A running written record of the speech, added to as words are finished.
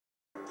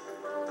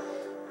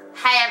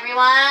Hi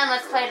everyone,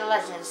 let's play The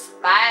Legend of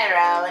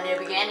Spyro, A New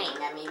Beginning.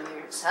 I'm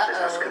EeveeVSHo-Oh.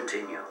 Let us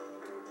continue.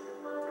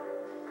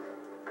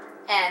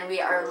 And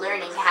we are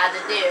learning how to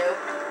do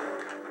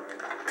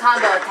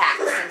combo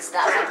attacks and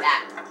stuff like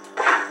that.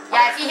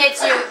 Yeah, if he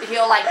hits you,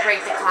 he'll like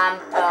break the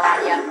combo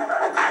on you.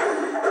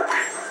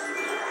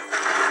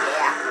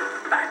 Yeah.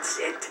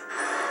 That's it.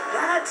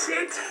 That's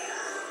it.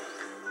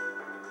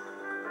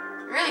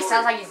 It really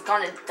sounds like he's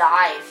gonna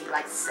die if he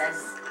like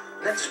says.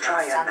 Let's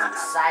try sounds another.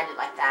 excited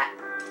like that.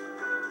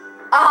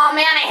 Oh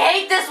man, I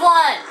hate this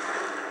one!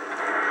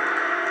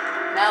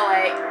 No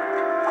way.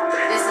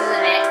 This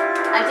isn't it.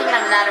 I'm thinking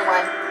of another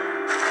one.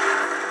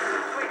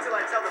 Wait till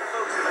I tell the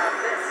folks about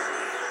this.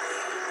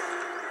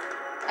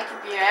 Like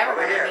if you're ever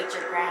gonna meet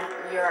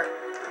your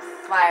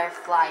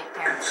firefly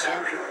parents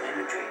Conserve again. your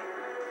energy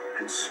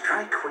and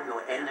strike when your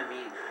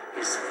enemy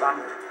is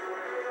vulnerable.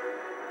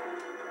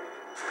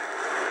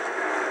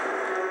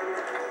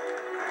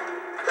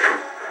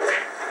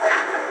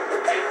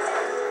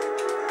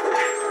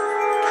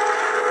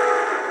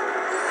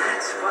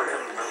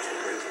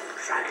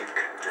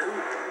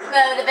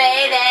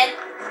 Motivated.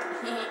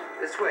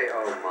 This way,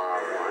 oh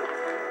Marwan.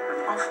 An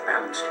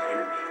off-balanced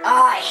enemy.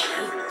 Oh, I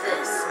hate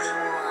this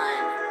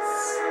one.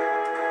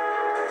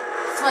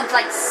 This one's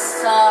like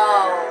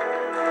so.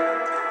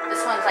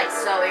 This one's like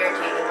so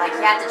irritating. Like you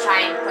have to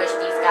try and push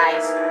these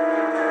guys,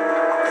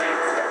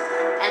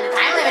 and the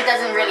time limit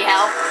doesn't really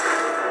help.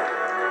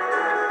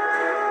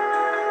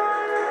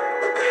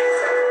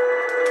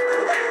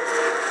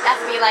 You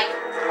have to be like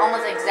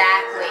almost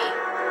exactly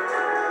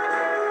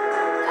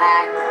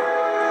diagonal.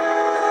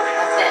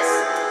 This.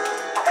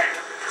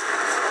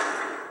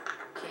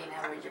 Okay,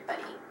 now where's your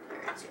buddy?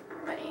 Where's your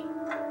buddy?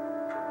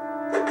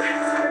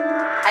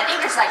 I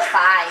think there's like 5.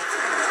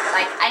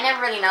 Like, I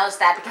never really noticed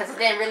that because I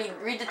didn't really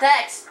read the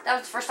text. That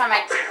was the first time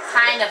I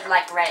kind of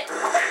like read it.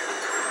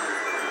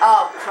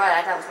 Oh, crud,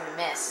 I thought I was gonna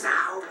miss.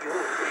 Now you're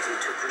ready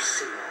to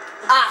proceed.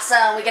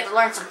 Awesome, we get to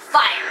learn some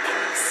fire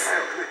kicks.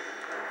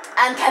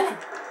 I'm coming.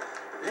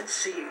 Let's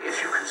see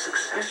if you can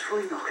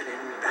successfully knock an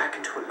enemy back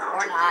into a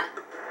larger Or not.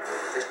 group.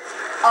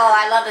 Oh,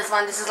 I love this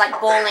one. This is like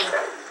bowling.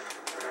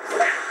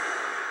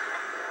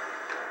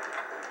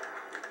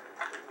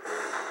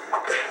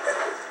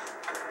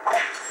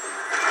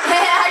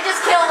 I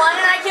just killed one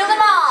and I killed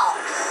them all.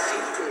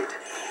 Succeeded.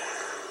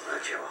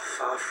 But you're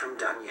far from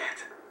done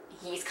yet.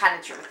 He's kind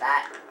of true with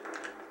that.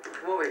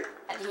 Boy.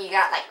 I think he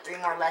got like 3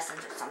 more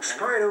lessons or something.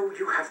 Spyro,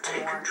 you have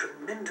taken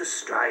tremendous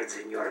strides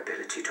in your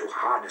ability to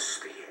harness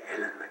the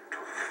element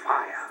of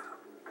fire.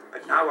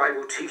 But now I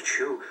will teach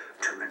you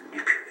to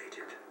manipulate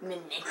it.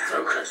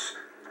 Focus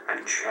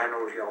and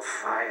channel your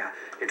fire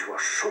into a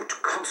short,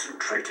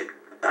 concentrated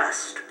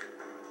burst.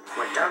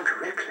 When done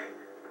correctly,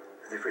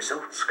 the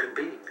results can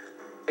be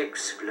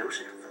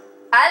explosive.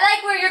 I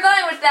like where you're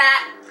going with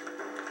that.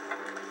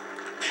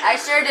 I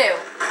sure do.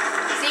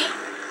 See?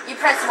 You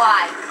press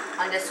Y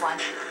on this one.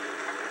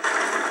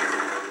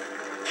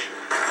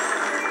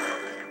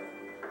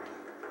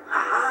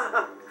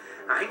 Ah,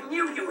 I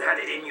knew you had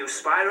it in you,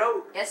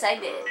 Spyro. Yes, I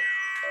did.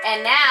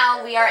 And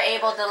now we are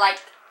able to like...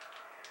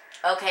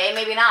 Okay,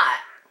 maybe not.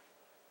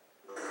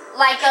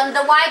 Like,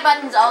 the Y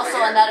button's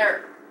also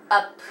another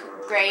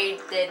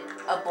upgradable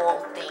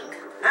thing.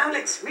 Now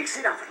let's mix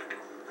it up a little.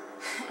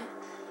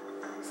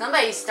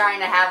 Somebody's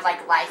starting to have,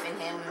 like, life in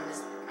him,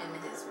 in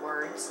his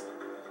words.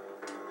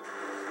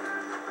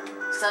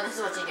 So this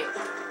is what you do.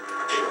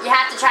 You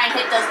have to try and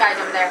hit those guys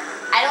over there.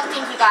 I don't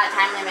think you got a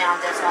time limit on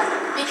this one.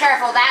 Be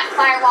careful, that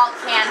firewall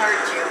can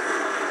hurt you.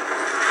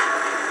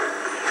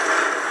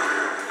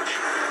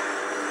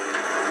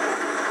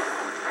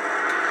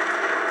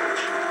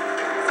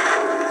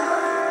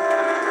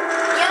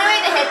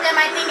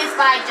 I think it's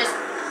by just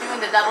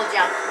doing the double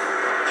jump.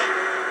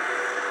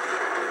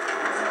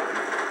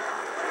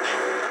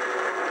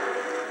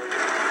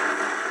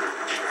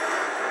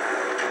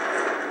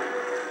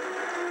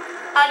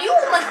 Are you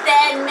almost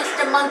dead,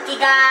 Mr. Monkey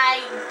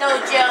Guy?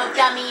 Dojo,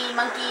 dummy,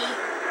 monkey,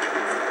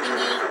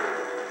 thingy.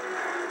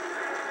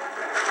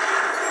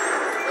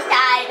 We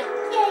died.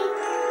 Yay.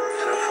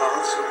 So far,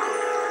 so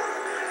good.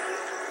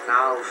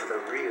 Now for the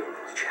real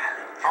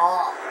challenge.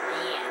 Oh,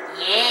 man.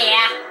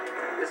 Yeah.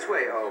 This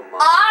way, oh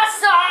my.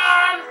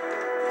 Awesome!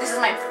 This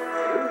is my...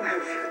 You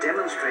have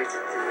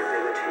demonstrated the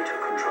ability to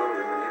control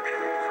and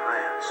manipulate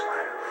fire,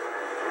 Spyro.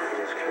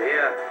 It is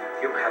clear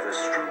you have a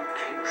strong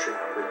kinship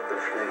with the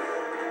flame.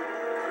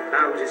 But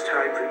now it is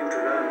time for you to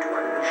learn to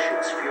unleash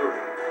its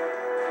fury.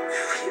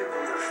 Feel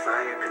the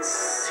fire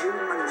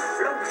consume and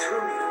flow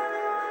through you.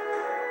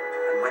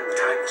 And when the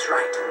time is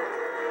right,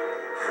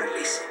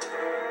 release it.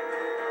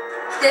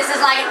 This is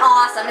like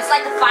awesome. It's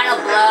like the final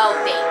blow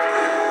thing.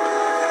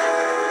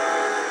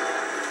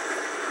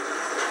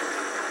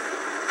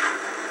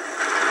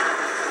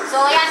 So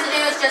all you have to do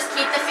is just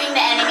keep defeating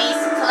the enemies,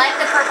 collect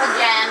the purple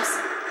gems.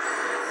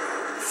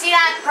 See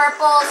that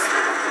purple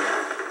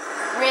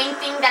ring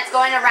thing that's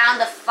going around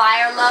the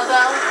fire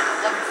logo,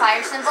 the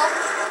fire symbol?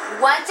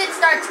 Once it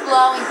starts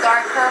glowing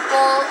dark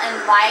purple and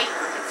light,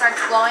 it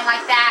starts glowing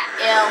like that,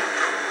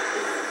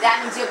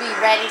 that means you'll be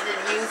ready to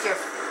use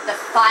the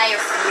Fire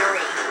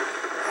Fury.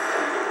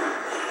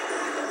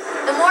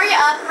 The more you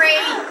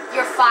upgrade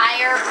your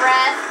fire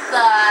breath,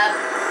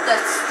 the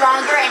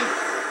stronger and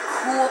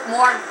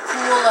more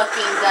cool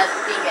looking the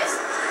thing is.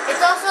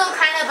 It's also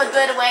kind of a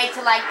good way to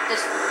like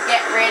just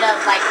get rid of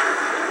like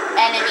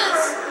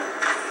enemies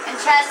and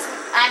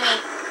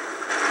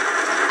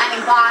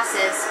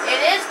bosses. It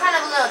is kind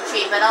of a little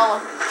cheap, but oh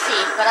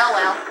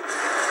well.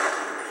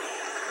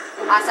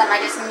 Awesome, I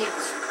just need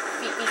to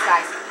beat these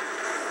guys.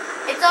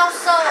 It's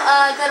also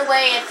a good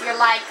way if you're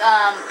like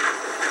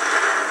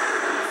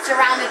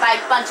surrounded by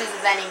bunches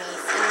of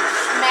enemies.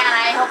 And man,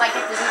 I hope I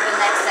get to do the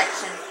next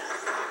section.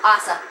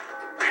 Awesome.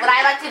 What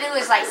I like to do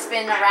is like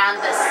spin around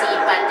the C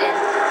button.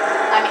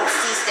 The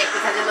C stick,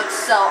 because it looks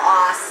so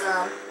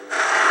awesome.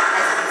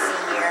 As you can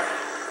see here.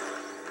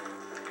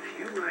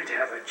 You might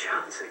have a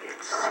chance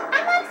against.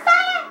 I'm on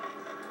fire!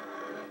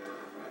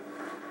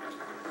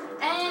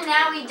 And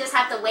now we just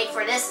have to wait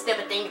for this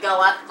stupid thing to go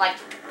up. Like,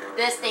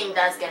 this thing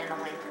does get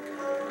annoying.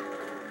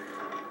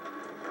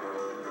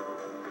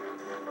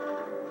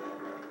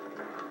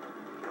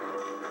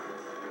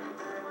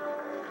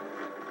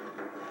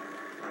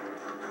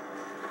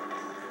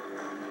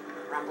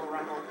 Rumble,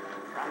 rumble,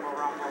 rumble,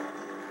 rumble.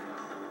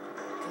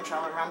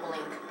 Controller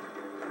rumbling.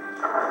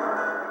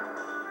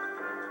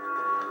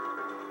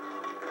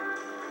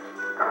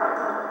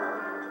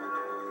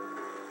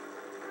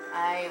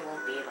 I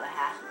won't be able to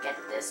get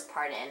this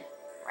part in.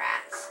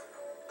 Rats.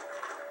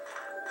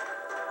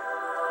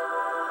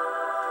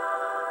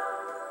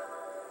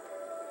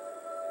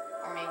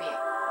 Or maybe, no,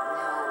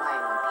 I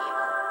won't be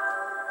able.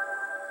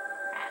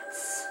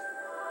 Rats.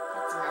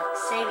 That's a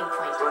saving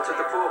point. What's at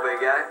the pool,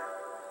 big guy?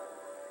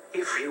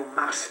 If you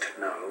must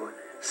know,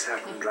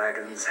 certain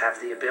dragons have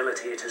the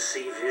ability to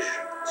see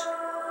visions,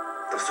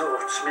 the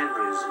thoughts,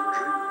 memories, and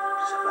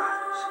dreams of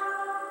others,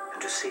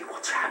 and to see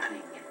what's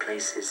happening in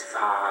places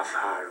far,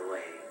 far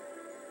away.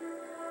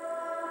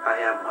 I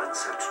am one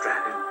such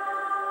dragon,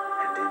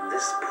 and in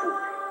this pool,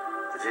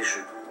 the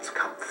visions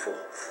come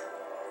forth.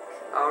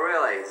 Oh,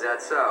 really? Is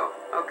that so?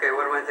 Okay,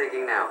 what am I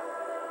thinking now?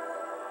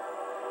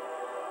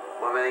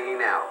 What am I thinking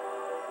now?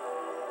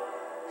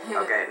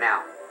 Okay,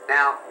 now.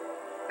 Now.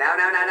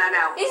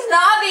 He's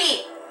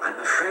Nobby! I'm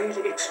afraid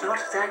it's not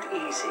that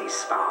easy,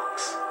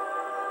 Sparks.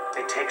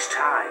 It takes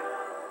time,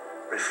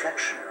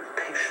 reflection, and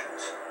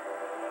patience.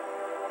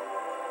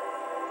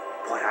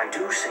 What I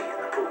do see in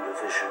the pool of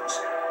visions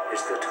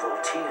is that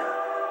Voltaire,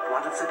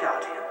 one of the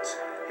Guardians,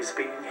 is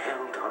being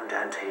held on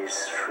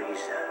Dante's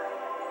freezer.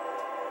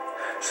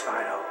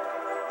 Spyro,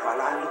 while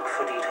I look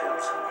for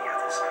details on the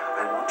others,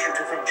 I want you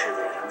to venture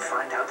there and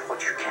find out what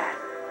you can.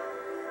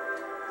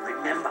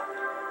 Remember,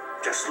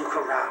 just look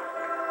around.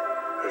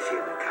 If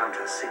you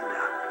encounter Cinder,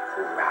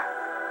 run.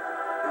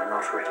 You're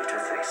not ready to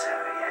face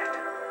her yet.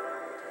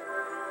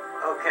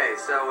 Okay,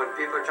 so when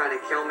people are trying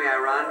to kill me, I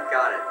run?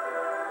 Got it.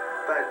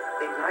 But,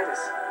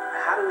 Ignitus,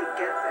 how do we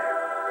get there?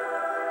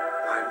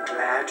 I'm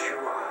glad you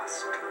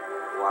asked.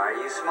 Why are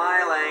you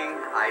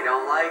smiling? I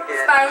don't like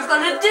it. Spyro's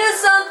gonna do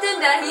something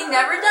that he's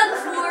never done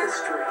Let me before. get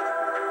this straight.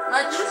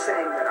 Let's... You're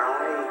saying that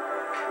I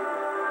can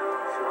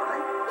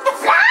fly? You can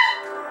fly?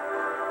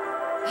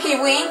 He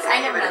winks?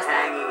 I never You've been noticed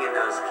that. hanging in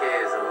those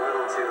caves a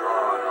little too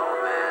long, old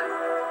man.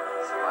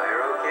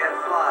 Spyro can't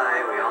fly,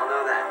 we all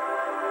know that.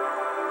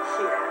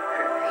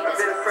 Yeah, a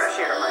bit of fresh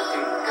air might do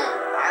you good.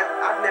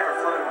 I've never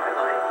flown in my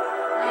life.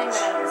 I'm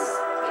It's gonna you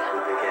speed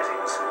who'll be up.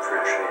 getting some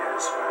fresh air,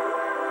 Spyro.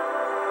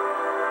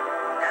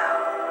 Now,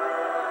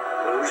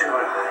 close your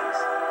eyes,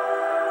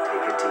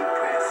 take a deep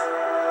breath,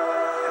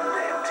 and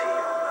empty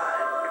your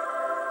mind.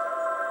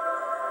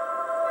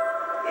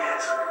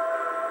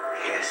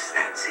 Yes,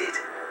 that's it.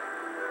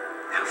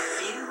 Now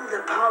feel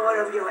the power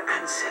of your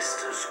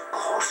ancestors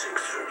coursing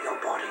through your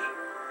body.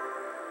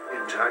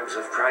 In times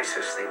of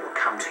crisis, they will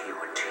come to you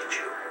and teach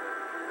you,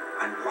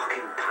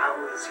 unlocking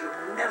powers you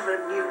never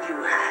knew you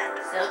had.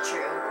 So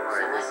true. Oh,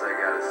 So I guess much. I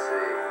gotta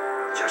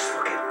see. Just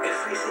forget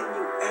everything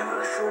you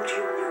ever thought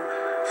you knew.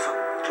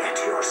 Forget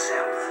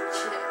yourself.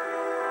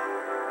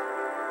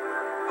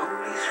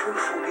 Only through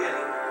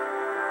forgetting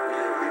will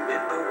you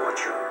remember what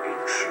your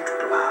ancient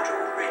blood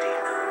already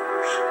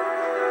knows.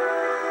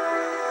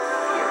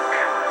 You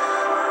can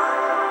fly.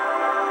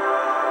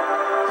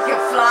 He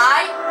can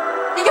fly?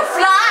 He can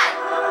fly!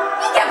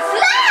 He can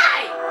fly!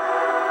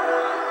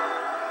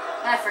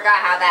 I forgot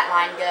how that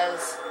line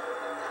goes.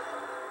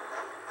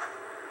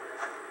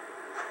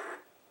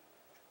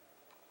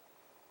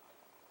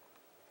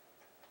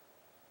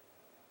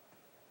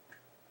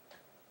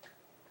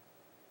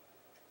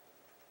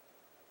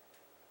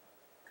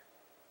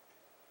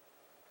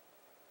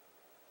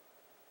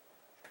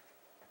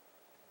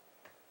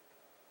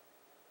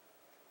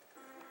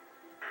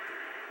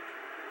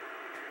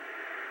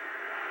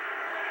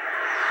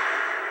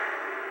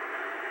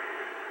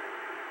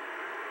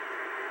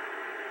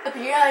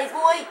 Open your eyes,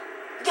 boy!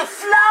 You can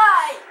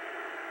fly!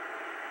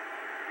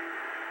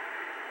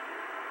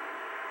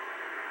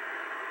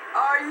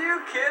 Are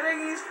you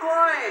kidding? He's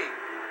flying!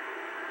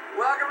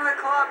 Welcome to the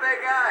club,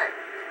 big guy.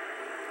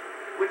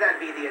 Would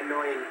that be the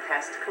Annoying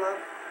Pest Club?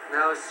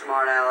 No,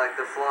 smart Alec,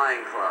 the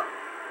Flying Club.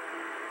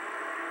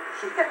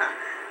 Yeah,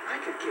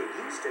 I could get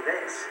used to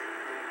this.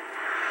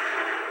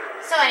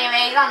 So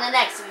anyways, on the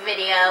next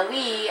video,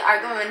 we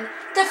are going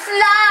to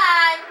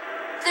fly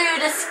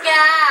through the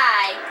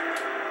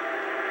sky.